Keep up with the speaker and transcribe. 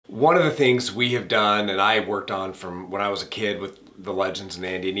One of the things we have done and I worked on from when I was a kid with the Legends and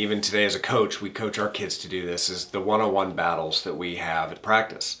Andy, and even today as a coach, we coach our kids to do this, is the one-on-one battles that we have at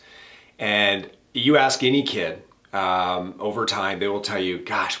practice. And you ask any kid over time, they will tell you,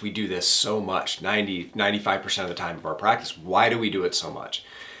 gosh, we do this so much, 95% of the time of our practice. Why do we do it so much?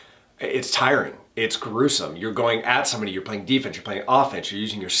 It's tiring. It's gruesome. You're going at somebody, you're playing defense, you're playing offense, you're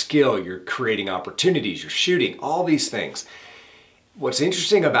using your skill, you're creating opportunities, you're shooting, all these things. What's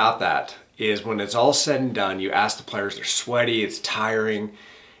interesting about that is when it's all said and done, you ask the players, they're sweaty, it's tiring,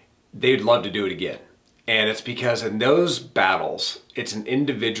 they'd love to do it again. And it's because in those battles, it's an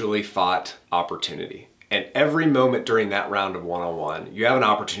individually fought opportunity. And every moment during that round of one-on-one, you have an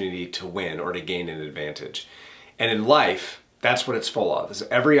opportunity to win or to gain an advantage. And in life, that's what it's full of, is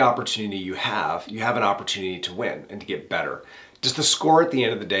every opportunity you have an opportunity to win and to get better. Does the score at the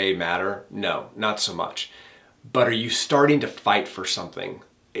end of the day matter? No, not so much. But are you starting to fight for something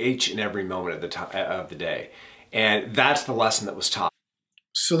each and every moment of the day? And that's the lesson that was taught.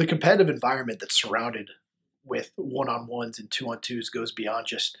 So the competitive environment that's surrounded with one-on-ones and two-on-twos goes beyond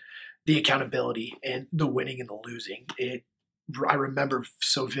just the accountability and the winning and the losing. I remember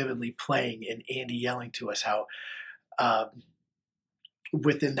so vividly playing and Andy yelling to us how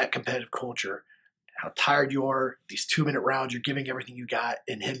within that competitive culture, how tired you are, these 2-minute rounds, you're giving everything you got,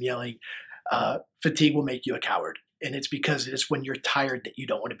 and him yelling, fatigue will make you a coward. And it's because it's when you're tired that you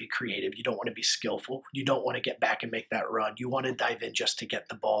don't want to be creative. You don't want to be skillful. You don't want to get back and make that run. You want to dive in just to get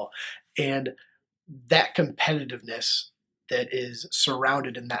the ball. And that competitiveness that is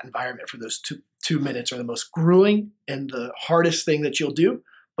surrounded in that environment for those two minutes are the most grueling and the hardest thing that you'll do.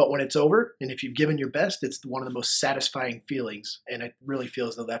 But when it's over, and if you've given your best, it's one of the most satisfying feelings. And it really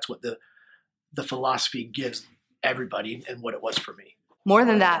feels though that's what the philosophy gives everybody and what it was for me. More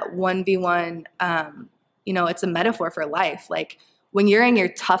than that, 1v1, it's a metaphor for life. Like when you're in your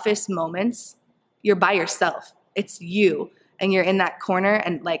toughest moments, you're by yourself. It's you, and you're in that corner.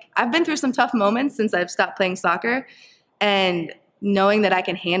 And like, I've been through some tough moments since I've stopped playing soccer, and knowing that I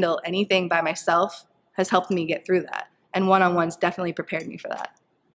can handle anything by myself has helped me get through that. And one-on-ones definitely prepared me for that.